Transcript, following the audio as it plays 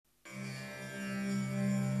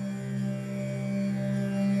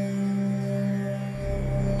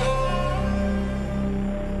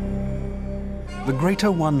The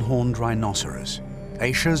greater one-horned rhinoceros,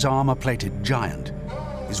 Asia's armour-plated giant,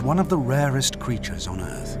 is one of the rarest creatures on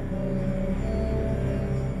Earth.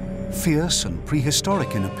 Fierce and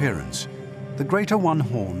prehistoric in appearance, the greater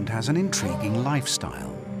one-horned has an intriguing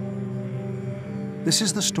lifestyle. This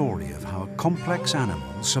is the story of how a complex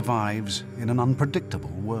animal survives in an unpredictable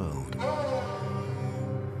world.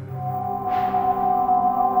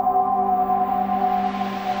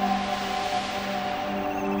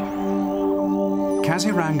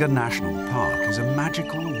 Kaziranga National Park is a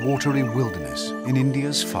magical, watery wilderness in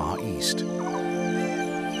India's far east.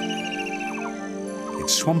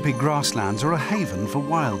 Its swampy grasslands are a haven for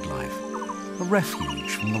wildlife, a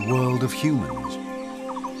refuge from the world of humans.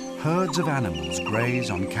 Herds of animals graze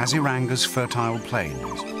on Kaziranga's fertile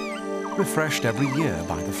plains, refreshed every year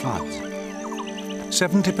by the floods.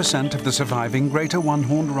 70% of the surviving greater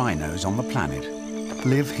one-horned rhinos on the planet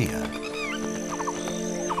live here.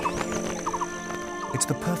 It's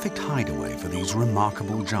the perfect hideaway for these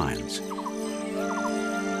remarkable giants.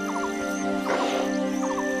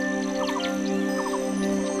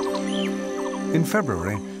 In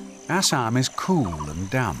February, Assam is cool and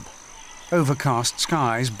damp. Overcast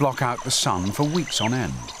skies block out the sun for weeks on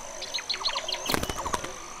end.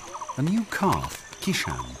 A new calf,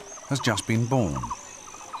 Kishan, has just been born.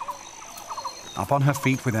 Up on her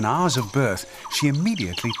feet within hours of birth, she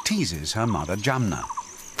immediately teases her mother Jamna.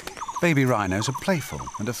 Baby rhinos are playful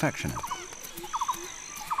and affectionate.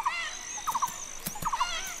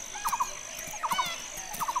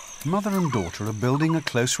 Mother and daughter are building a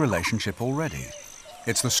close relationship already.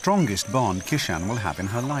 It's the strongest bond Kishan will have in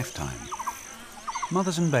her lifetime.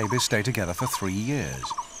 Mothers and babies stay together for 3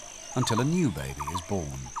 years, until a new baby is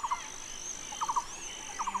born.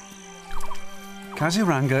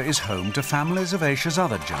 Kaziranga is home to families of Asia's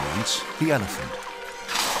other giants, the elephant.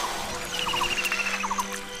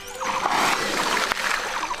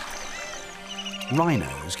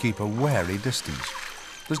 Rhinos keep a wary distance.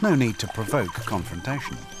 There's no need to provoke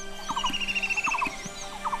confrontation.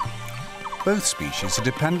 Both species are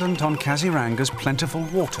dependent on Kaziranga's plentiful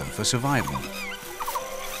water for survival.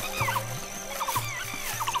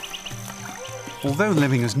 Although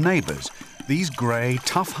living as neighbours, these grey,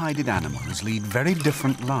 tough-hided animals lead very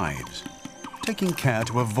different lives, taking care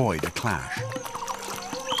to avoid a clash.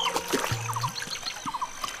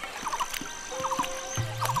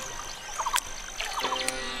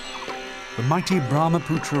 The mighty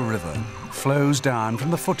Brahmaputra River flows down from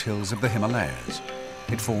the foothills of the Himalayas.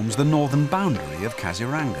 It forms the northern boundary of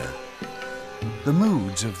Kaziranga. The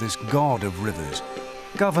moods of this god of rivers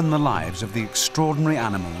govern the lives of the extraordinary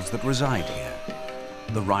animals that reside here.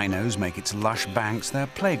 The rhinos make its lush banks their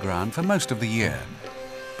playground for most of the year,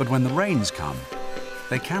 but when the rains come,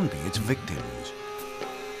 they can be its victims.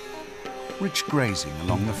 Rich grazing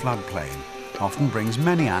along the floodplain often brings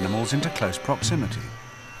many animals into close proximity,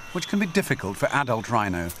 which can be difficult for adult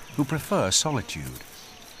rhino who prefer solitude.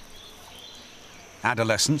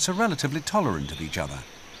 Adolescents are relatively tolerant of each other.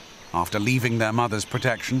 After leaving their mother's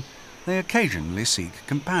protection, they occasionally seek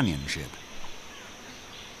companionship.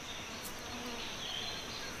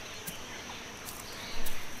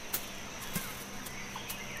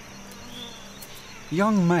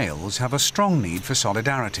 Young males have a strong need for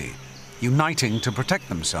solidarity, uniting to protect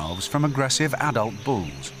themselves from aggressive adult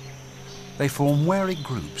bulls. They form wary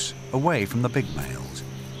groups away from the big males.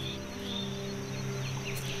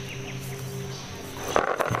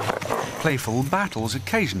 Playful battles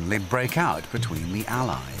occasionally break out between the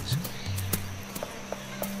allies.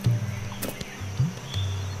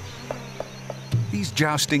 These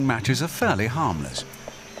jousting matches are fairly harmless,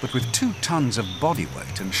 but with 2 tons of body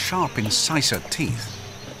weight and sharp incisor teeth,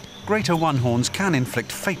 greater one-horns can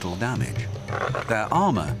inflict fatal damage. Their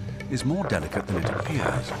armour is more delicate than it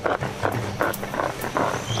appears.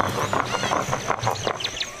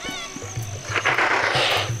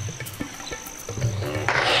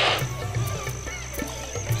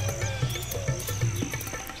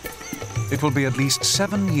 It will be at least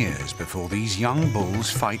 7 years before these young bulls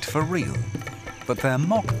fight for real, but their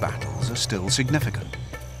mock battles are still significant.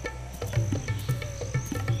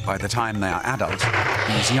 By the time they are adults,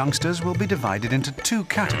 these youngsters will be divided into 2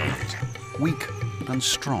 categories, weak and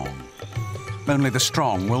strong. Only the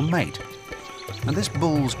strong will mate, and this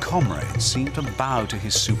bull's comrades seem to bow to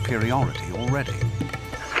his superiority already.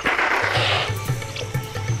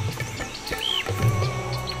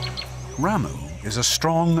 Ramu is a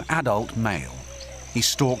strong adult male. He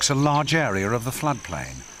stalks a large area of the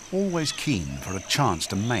floodplain, always keen for a chance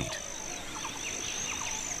to mate.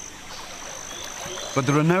 But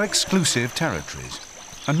there are no exclusive territories,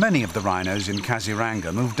 and many of the rhinos in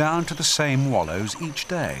Kaziranga move down to the same wallows each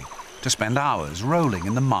day, to spend hours rolling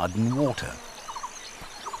in the mud and water.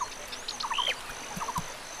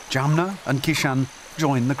 Jamna and Kishan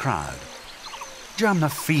join the crowd.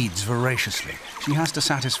 Jamna feeds voraciously. She has to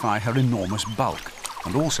satisfy her enormous bulk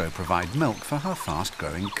and also provide milk for her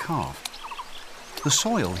fast-growing calf. The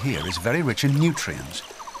soil here is very rich in nutrients,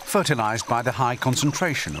 fertilized by the high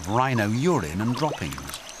concentration of rhino urine and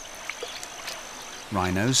droppings.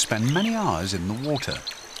 Rhinos spend many hours in the water.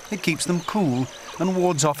 It keeps them cool and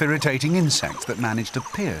wards off irritating insects that manage to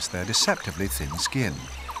pierce their deceptively thin skin.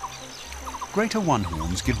 Greater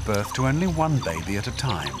one-horns give birth to only one baby at a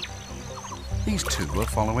time. These two are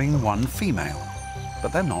following one female,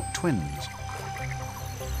 but they're not twins.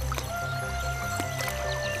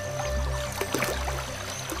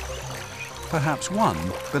 Perhaps one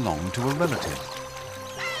belonged to a relative.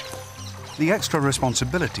 The extra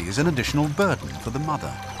responsibility is an additional burden for the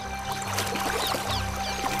mother.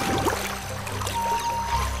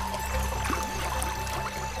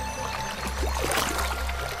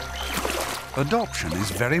 Adoption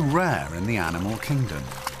is very rare in the animal kingdom,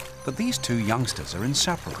 but these two youngsters are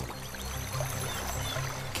inseparable.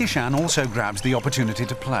 Kishan also grabs the opportunity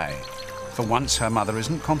to play. For once, her mother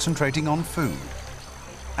isn't concentrating on food.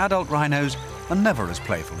 Adult rhinos are never as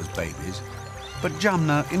playful as babies, but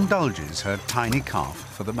Jamna indulges her tiny calf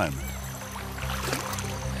for the moment.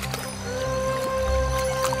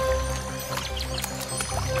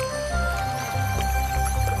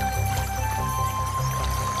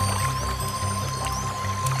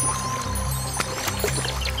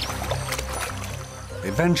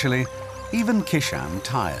 Eventually, even Kishan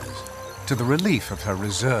tires, to the relief of her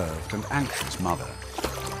reserved and anxious mother.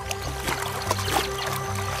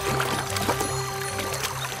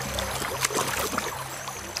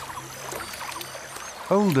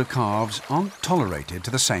 Older calves aren't tolerated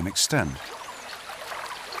to the same extent.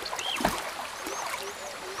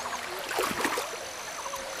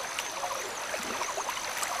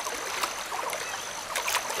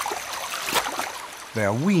 They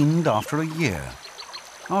are weaned after a year,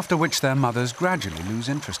 after which their mothers gradually lose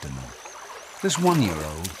interest in them. This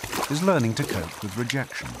one-year-old is learning to cope with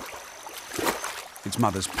rejection. Its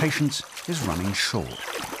mother's patience is running short.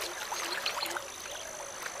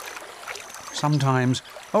 Sometimes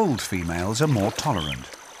old females are more tolerant.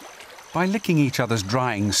 By licking each other's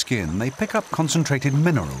drying skin, they pick up concentrated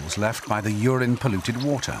minerals left by the urine-polluted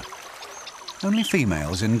water. Only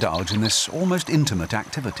females indulge in this almost intimate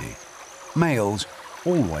activity. Males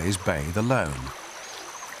always bathe alone.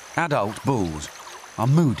 Adult bulls are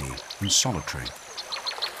moody and solitary.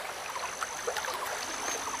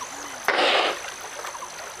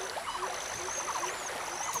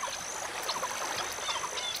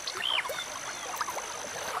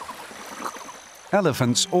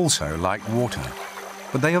 Elephants also like water,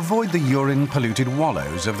 but they avoid the urine-polluted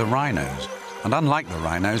wallows of the rhinos, and unlike the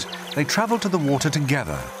rhinos, they travel to the water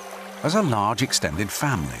together as a large extended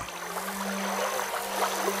family.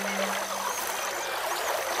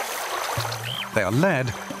 They are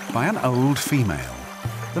led by an old female,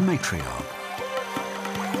 the matriarch.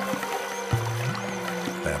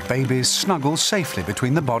 Their babies snuggle safely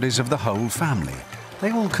between the bodies of the whole family.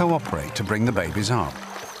 They all cooperate to bring the babies up.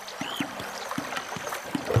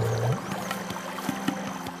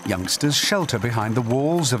 Youngsters shelter behind the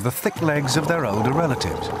walls of the thick legs of their older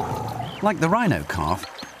relatives. Like the rhino calf,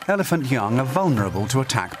 elephant young are vulnerable to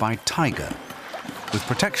attack by tiger. With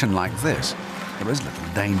protection like this, there is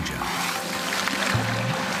little danger.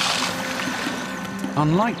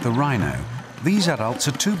 Unlike the rhino, these adults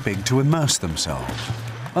are too big to immerse themselves.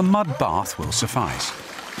 A mud bath will suffice.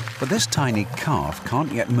 But this tiny calf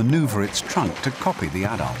can't yet maneuver its trunk to copy the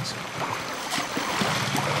adults.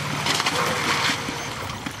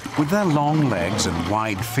 With their long legs and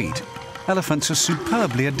wide feet, elephants are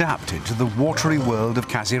superbly adapted to the watery world of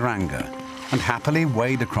Kaziranga and happily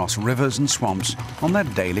wade across rivers and swamps on their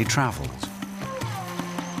daily travels.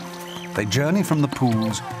 They journey from the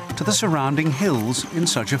pools to the surrounding hills in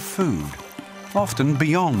search of food, often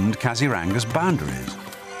beyond Kaziranga's boundaries.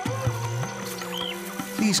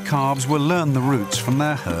 These calves will learn the routes from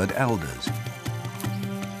their herd elders.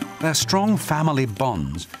 Their strong family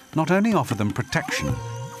bonds not only offer them protection,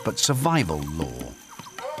 but survival lore.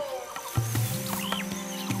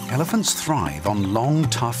 Elephants thrive on long,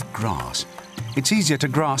 tough grass. It's easier to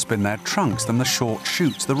grasp in their trunks than the short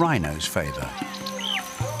shoots the rhinos favor.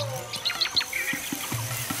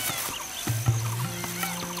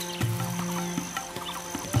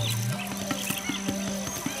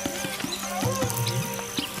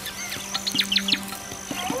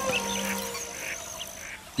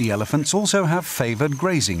 The elephants also have favored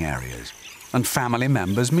grazing areas, and family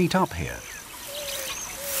members meet up here.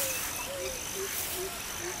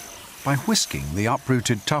 By whisking the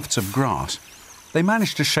uprooted tufts of grass, they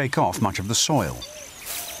manage to shake off much of the soil.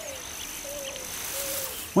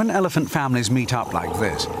 When elephant families meet up like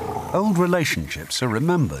this, old relationships are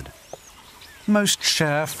remembered. Most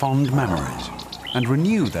share fond memories and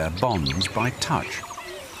renew their bonds by touch.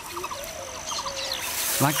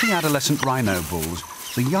 Like the adolescent rhino bulls,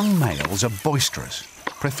 the young males are boisterous,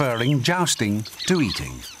 preferring jousting to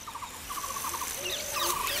eating.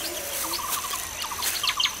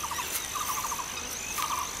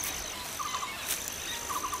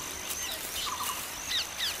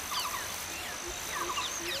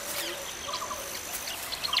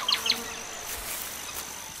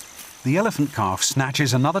 The elephant calf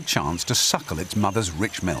snatches another chance to suckle its mother's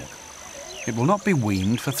rich milk. It will not be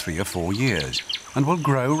weaned for 3 or 4 years and will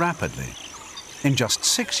grow rapidly. In just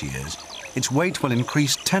 6 years, its weight will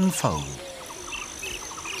increase tenfold.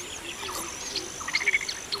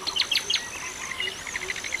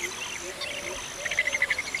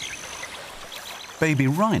 Baby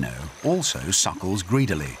Rhino also suckles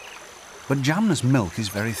greedily, but Jamna's milk is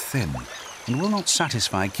very thin and will not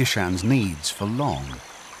satisfy Kishan's needs for long.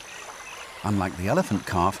 Unlike the elephant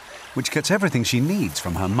calf, which gets everything she needs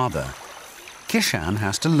from her mother, Kishan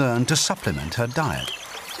has to learn to supplement her diet.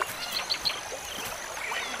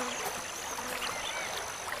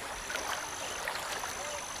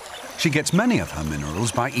 She gets many of her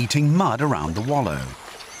minerals by eating mud around the wallow.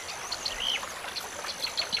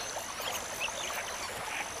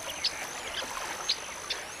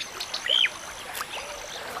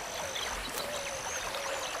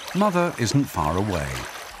 Mother isn't far away,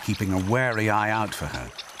 keeping a wary eye out for her.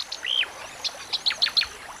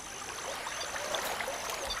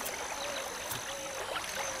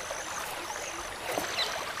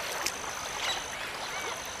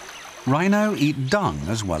 Rhino eat dung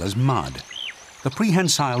as well as mud. The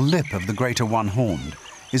prehensile lip of the greater one-horned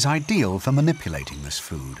is ideal for manipulating this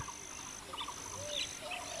food.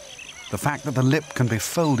 The fact that the lip can be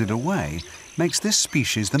folded away makes this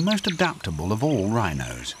species the most adaptable of all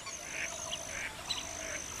rhinos.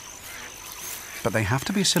 But they have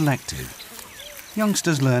to be selective.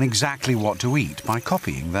 Youngsters learn exactly what to eat by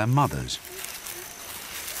copying their mothers.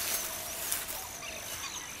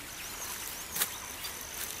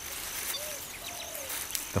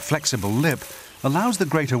 The flexible lip allows the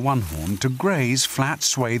greater one-horned to graze flat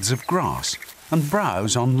swathes of grass and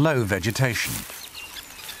browse on low vegetation.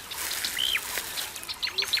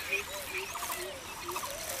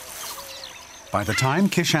 By the time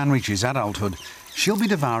Kishan reaches adulthood, she'll be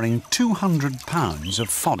devouring 200 pounds of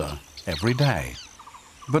fodder every day.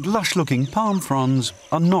 But lush-looking palm fronds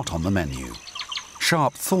are not on the menu.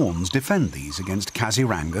 Sharp thorns defend these against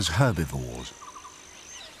Kaziranga's herbivores.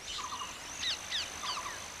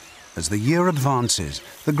 As the year advances,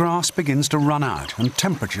 the grass begins to run out and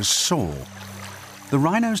temperatures soar. The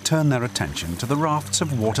rhinos turn their attention to the rafts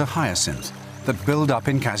of water hyacinth that build up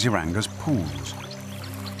in Kaziranga's pools.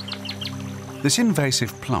 This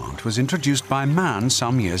invasive plant was introduced by man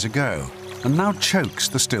some years ago and now chokes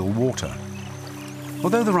the still water.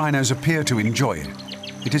 Although the rhinos appear to enjoy it,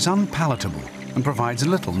 it is unpalatable and provides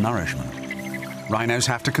little nourishment. Rhinos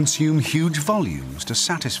have to consume huge volumes to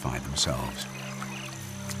satisfy themselves.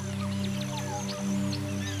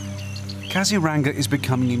 Kaziranga is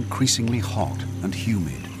becoming increasingly hot and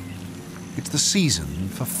humid. It's the season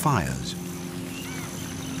for fires.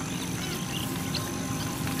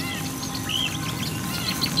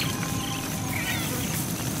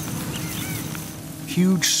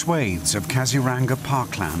 Huge swathes of Kaziranga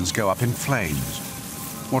parklands go up in flames.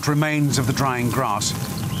 What remains of the drying grass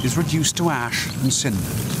is reduced to ash and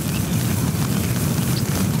cinders.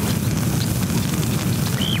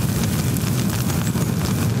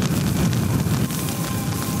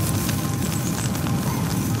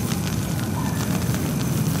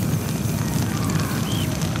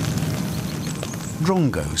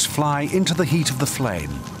 Drongos fly into the heat of the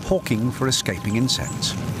flame, hawking for escaping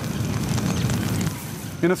insects.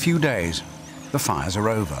 In a few days, the fires are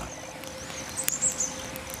over.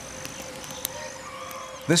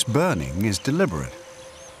 This burning is deliberate.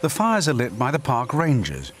 The fires are lit by the park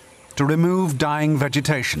rangers to remove dying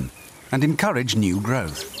vegetation and encourage new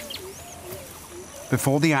growth.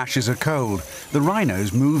 Before the ashes are cold, the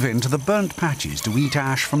rhinos move into the burnt patches to eat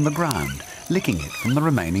ash from the ground, licking it from the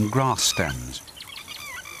remaining grass stems.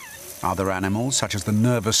 Other animals, such as the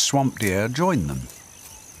nervous swamp deer, join them.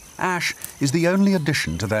 Ash is the only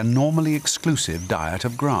addition to their normally exclusive diet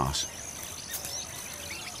of grass.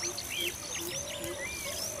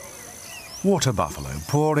 Water buffalo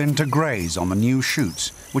pour in to graze on the new shoots,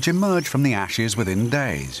 which emerge from the ashes within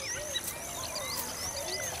days.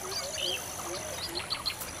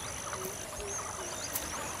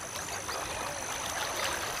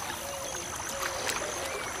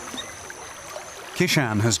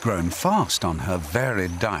 Kishan has grown fast on her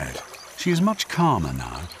varied diet. She is much calmer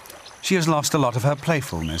now. She has lost a lot of her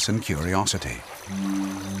playfulness and curiosity.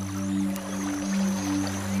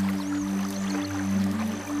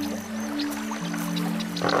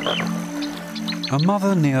 A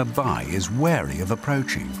mother nearby is wary of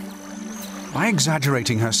approaching. By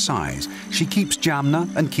exaggerating her size, she keeps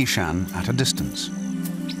Jamna and Kishan at a distance.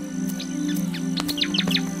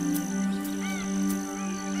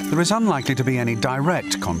 There is unlikely to be any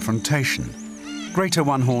direct confrontation. Greater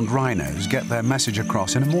one-horned rhinos get their message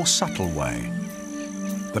across in a more subtle way.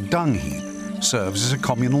 The dung heap serves as a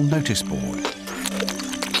communal notice board.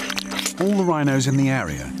 All the rhinos in the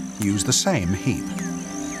area use the same heap.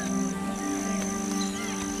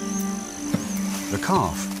 The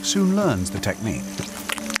calf soon learns the technique.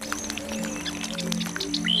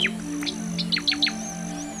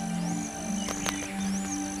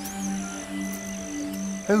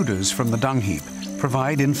 Odours from the dung heap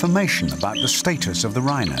provide information about the status of the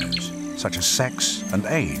rhinos, such as sex and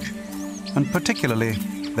age, and particularly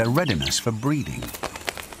their readiness for breeding.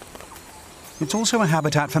 It's also a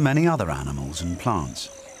habitat for many other animals and plants.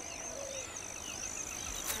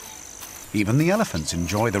 Even the elephants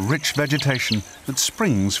enjoy the rich vegetation that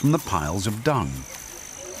springs from the piles of dung.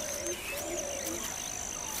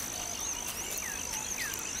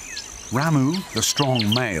 Ramu, the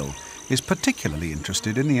strong male, is particularly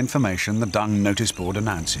interested in the information the dung notice board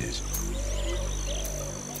announces.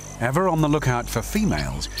 Ever on the lookout for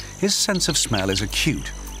females, his sense of smell is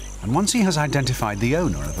acute, and once he has identified the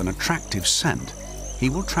owner of an attractive scent, he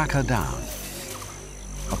will track her down.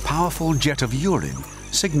 A powerful jet of urine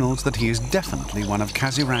signals that he is definitely one of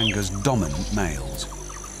Kaziranga's dominant males.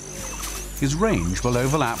 His range will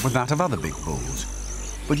overlap with that of other big bulls,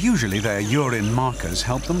 but usually their urine markers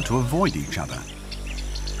help them to avoid each other.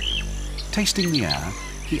 Tasting the air,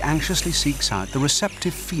 he anxiously seeks out the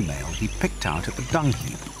receptive female he picked out at the dung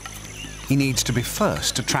heap. He needs to be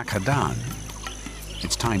first to track her down.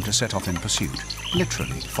 It's time to set off in pursuit,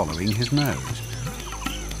 literally following his nose.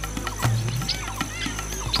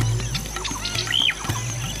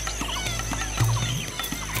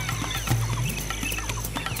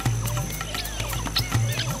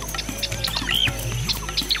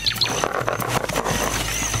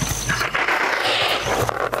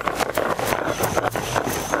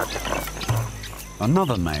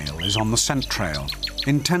 Another male is on the scent trail,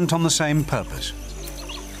 intent on the same purpose.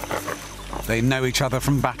 They know each other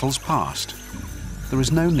from battles past. There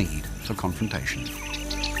is no need for confrontation.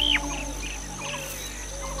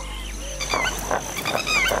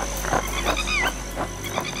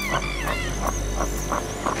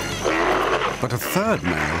 But a third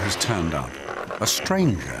male has turned up, a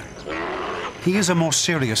stranger. He is a more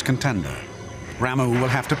serious contender. Ramu will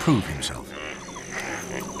have to prove himself.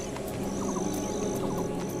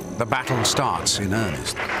 The battle starts in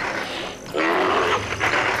earnest.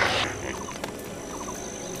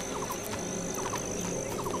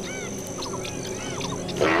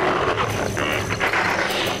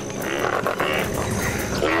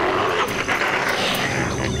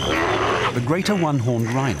 The greater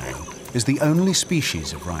one-horned rhino is the only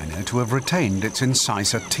species of rhino to have retained its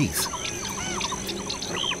incisor teeth.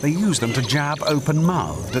 They use them to jab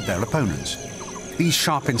open-mouthed at their opponents. These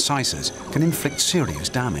sharp incisors can inflict serious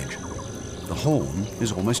damage. The horn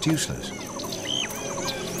is almost useless.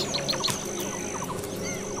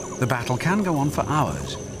 The battle can go on for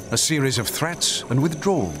hours, a series of threats and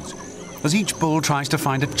withdrawals, as each bull tries to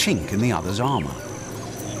find a chink in the other's armor.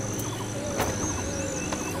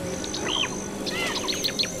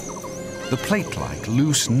 The plate-like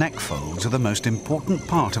loose neck folds are the most important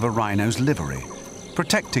part of a rhino's livery,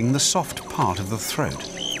 protecting the soft part of the throat.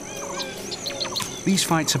 These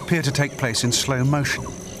fights appear to take place in slow motion,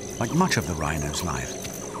 like much of the rhino's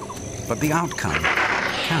life. But the outcome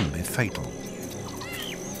can be fatal.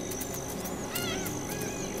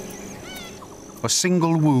 A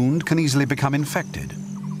single wound can easily become infected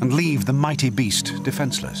and leave the mighty beast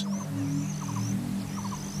defenseless.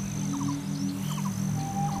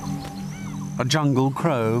 A jungle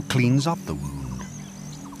crow cleans up the wound.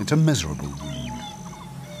 It's a miserable wound.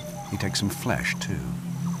 He takes some flesh too.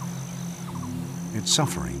 Its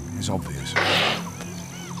suffering is obvious.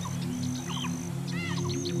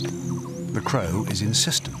 The crow is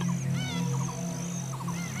insistent.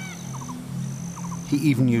 He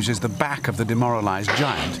even uses the back of the demoralized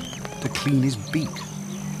giant to clean his beak.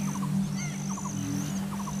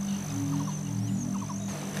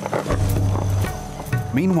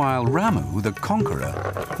 Meanwhile, Ramu, the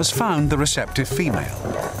conqueror, has found the receptive female.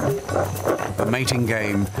 The mating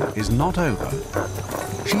game is not over.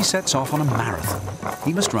 She sets off on a marathon.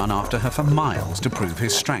 He must run after her for miles to prove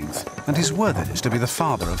his strength and his worthiness to be the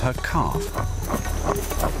father of her calf.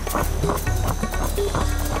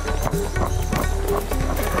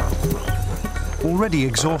 Already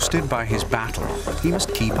exhausted by his battle, he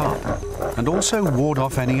must keep up and also ward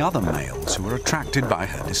off any other males who are attracted by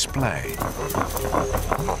her display.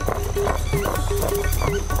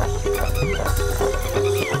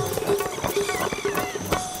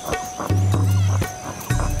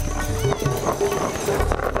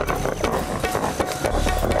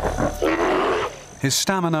 His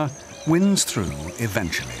stamina wins through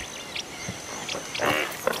eventually.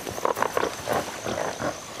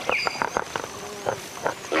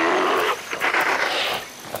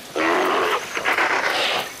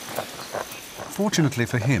 Fortunately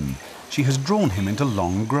for him, she has drawn him into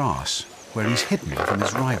long grass, where he's hidden from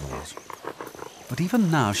his rivals. But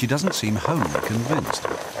even now, she doesn't seem wholly convinced.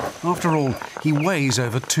 After all, he weighs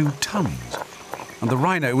over 2 tons, and the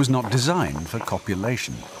rhino was not designed for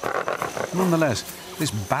copulation. Nonetheless,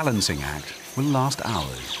 this balancing act will last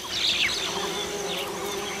hours.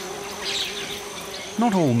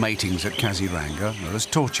 Not all matings at Kaziranga are as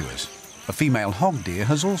tortuous. A female hog deer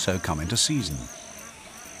has also come into season.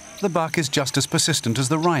 The buck is just as persistent as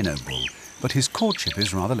the rhino bull, but his courtship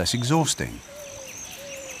is rather less exhausting.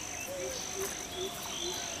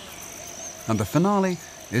 And the finale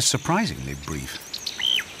is surprisingly brief.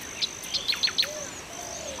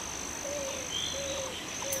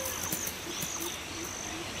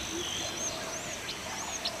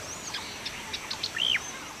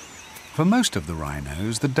 For most of the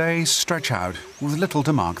rhinos, the days stretch out with little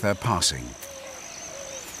to mark their passing.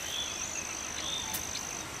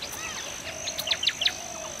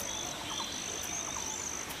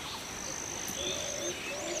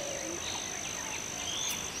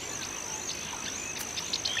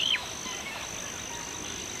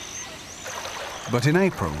 But in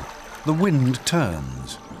April, the wind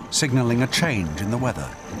turns, signalling a change in the weather.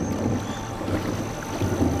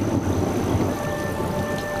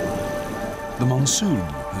 The monsoon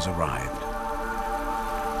has arrived.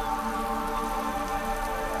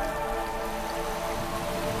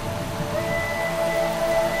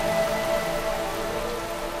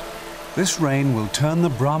 This rain will turn the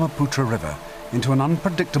Brahmaputra River into an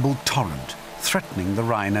unpredictable torrent, threatening the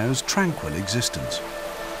rhino's tranquil existence.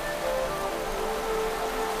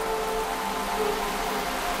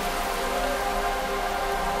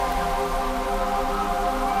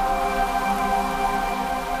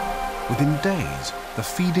 Within days, the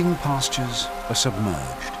feeding pastures are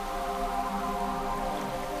submerged.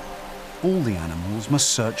 All the animals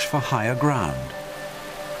must search for higher ground.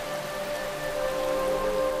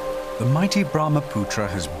 The mighty Brahmaputra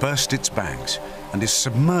has burst its banks and is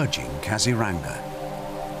submerging Kaziranga.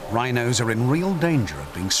 Rhinos are in real danger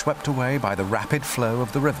of being swept away by the rapid flow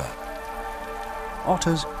of the river.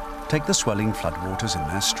 Otters take the swelling floodwaters in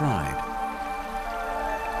their stride.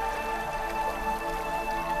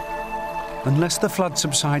 Unless the flood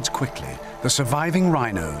subsides quickly, the surviving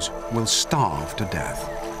rhinos will starve to death.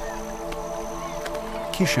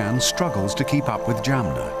 Kishan struggles to keep up with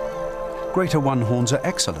Jamna. Greater one-horns are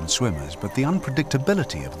excellent swimmers, but the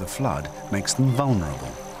unpredictability of the flood makes them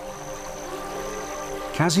vulnerable.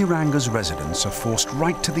 Kaziranga's residents are forced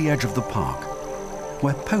right to the edge of the park,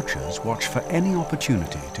 where poachers watch for any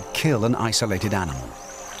opportunity to kill an isolated animal.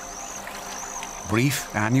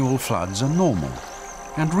 Brief annual floods are normal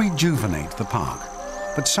and rejuvenate the park,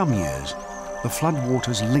 but some years the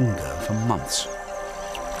floodwaters linger for months.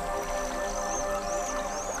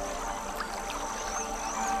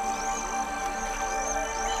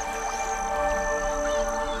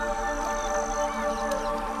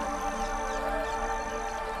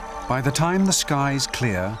 By the time the skies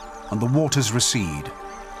clear and the waters recede,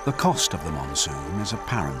 the cost of the monsoon is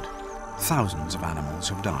apparent. Thousands of animals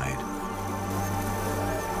have died.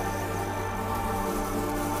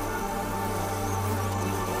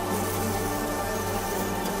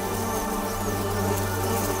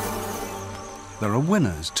 There are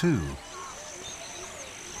winners too.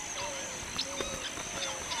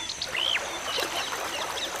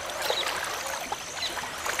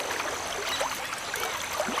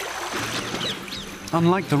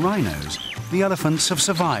 Unlike the rhinos, the elephants have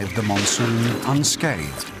survived the monsoon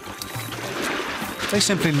unscathed. They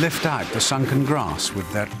simply lift out the sunken grass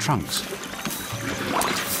with their trunks.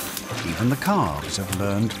 Even the calves have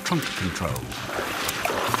learned trunk control.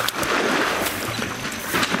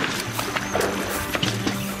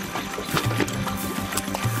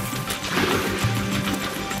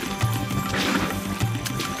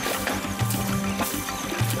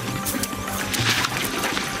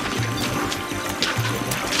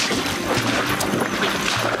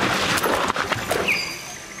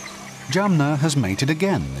 Jamna has mated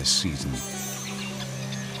again this season.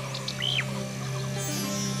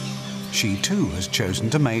 She too has chosen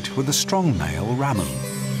to mate with the strong male Rhino.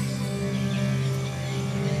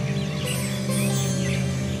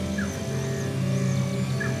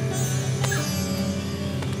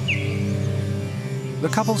 The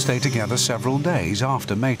couple stay together several days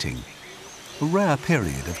after mating, a rare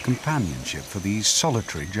period of companionship for these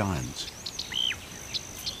solitary giants.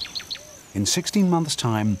 In 16 months'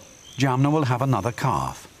 time, Jamna will have another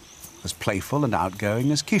calf, as playful and outgoing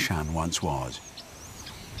as Kishan once was.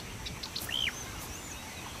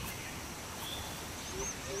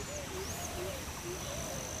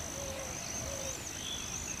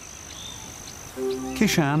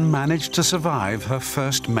 Kishan managed to survive her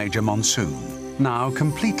first major monsoon. Now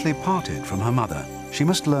completely parted from her mother, she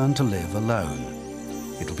must learn to live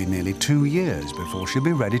alone. It'll be nearly 2 years before she'll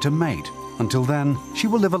be ready to mate. Until then, she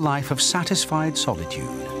will live a life of satisfied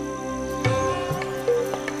solitude.